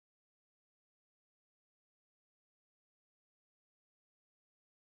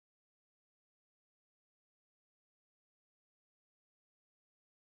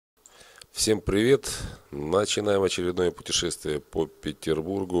Всем привет! Начинаем очередное путешествие по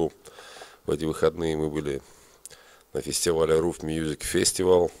Петербургу. В эти выходные мы были на фестивале Roof Music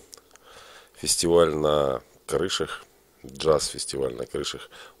Festival. Фестиваль на крышах, джаз-фестиваль на крышах.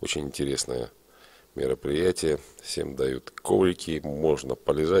 Очень интересное мероприятие. Всем дают коврики, можно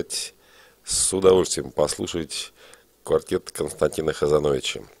полежать, с удовольствием послушать квартет Константина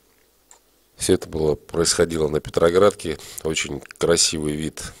Хазановича. Все это происходило на Петроградке. Очень красивый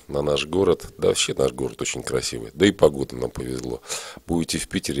вид на наш город. Да вообще наш город очень красивый. Да и погода нам повезло. Будете в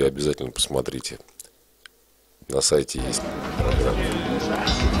Питере, обязательно посмотрите. На сайте есть программа.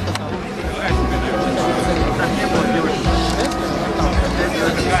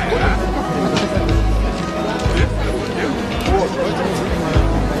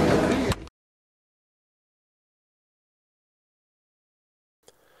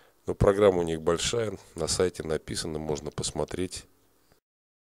 Но программа у них большая, на сайте написано, можно посмотреть.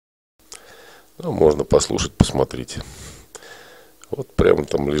 Ну, можно послушать, посмотреть. Вот прямо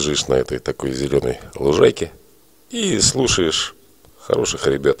там лежишь на этой такой зеленой лужайке и слушаешь хороших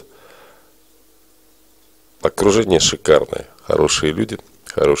ребят. Окружение шикарное, хорошие люди,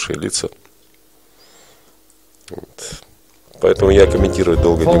 хорошие лица. Вот. Поэтому я комментировать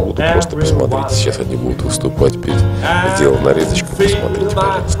долго не буду, просто посмотрите, сейчас они будут выступать, петь. Сделал нарезочку, посмотрите,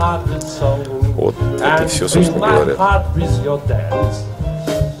 пожалуйста. Вот это все, собственно говоря.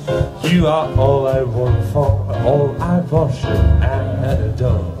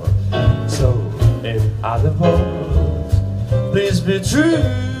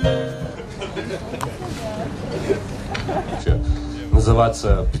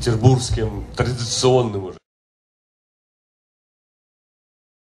 Называться петербургским традиционным уже.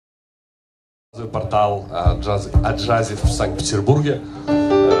 Портал о джазе в Санкт-Петербурге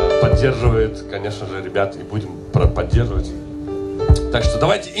поддерживает, конечно же, ребят, и будем поддерживать. Так что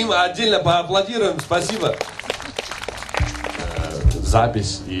давайте им отдельно поаплодируем. Спасибо.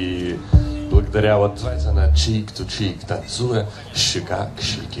 Запись и благодаря вот называется она «Cheek to Cheek», танцуя щека к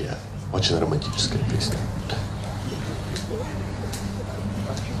щеке. Очень романтическая песня.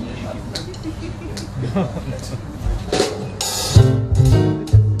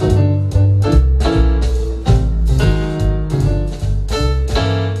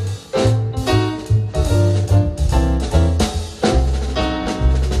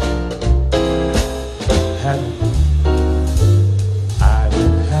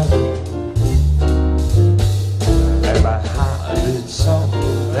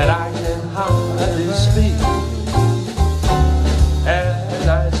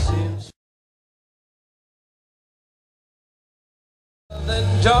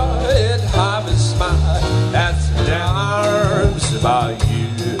 Enjoy it, have a smile. That's the arms about you,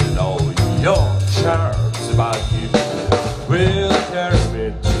 and all your charms about you will carry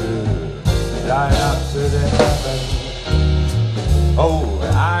me to right up to the heaven. Oh,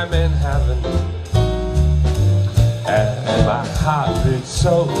 I'm in heaven, and my heart beats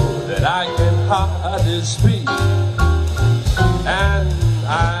so that I can hardly speak, and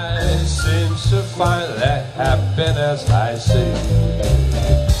I seem to find that happiness I see.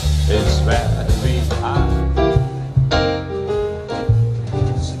 It's meant to be high.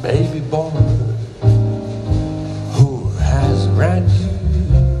 It's a baby boy who has grant you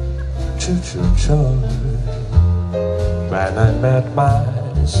true joy. When I met my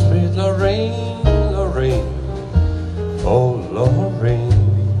sweet Lorraine, oh Lorraine,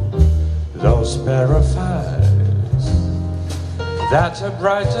 those pair of eyes that are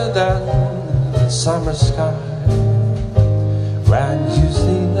brighter than the summer sky. When you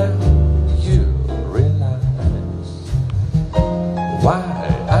see them, you realize why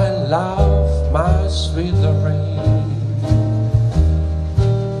I love my sweet Lorraine.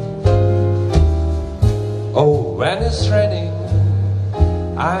 Oh, when it's raining,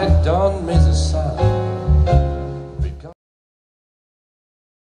 I don't miss the sun.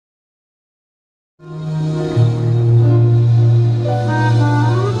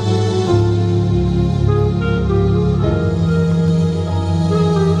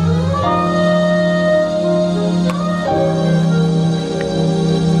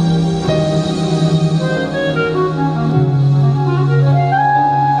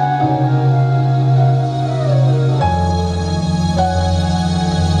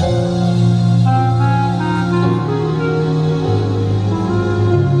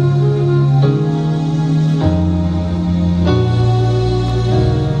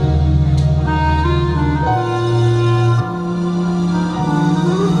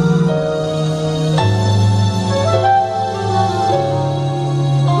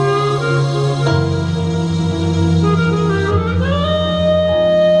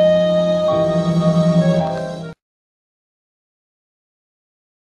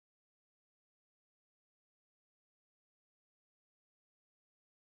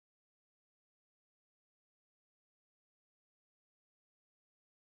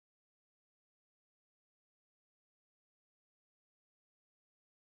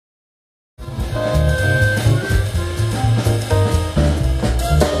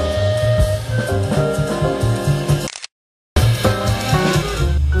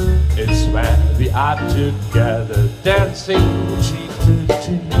 are together dancing cheek to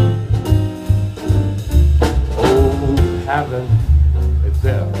cheek. Oh, heaven is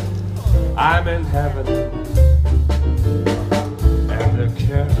there, I'm in heaven, and the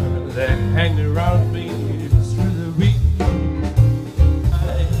curtains that hang around me through the week.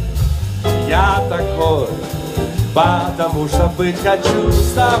 Я такой, потому что быть хочу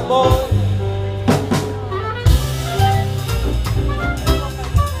с тобой.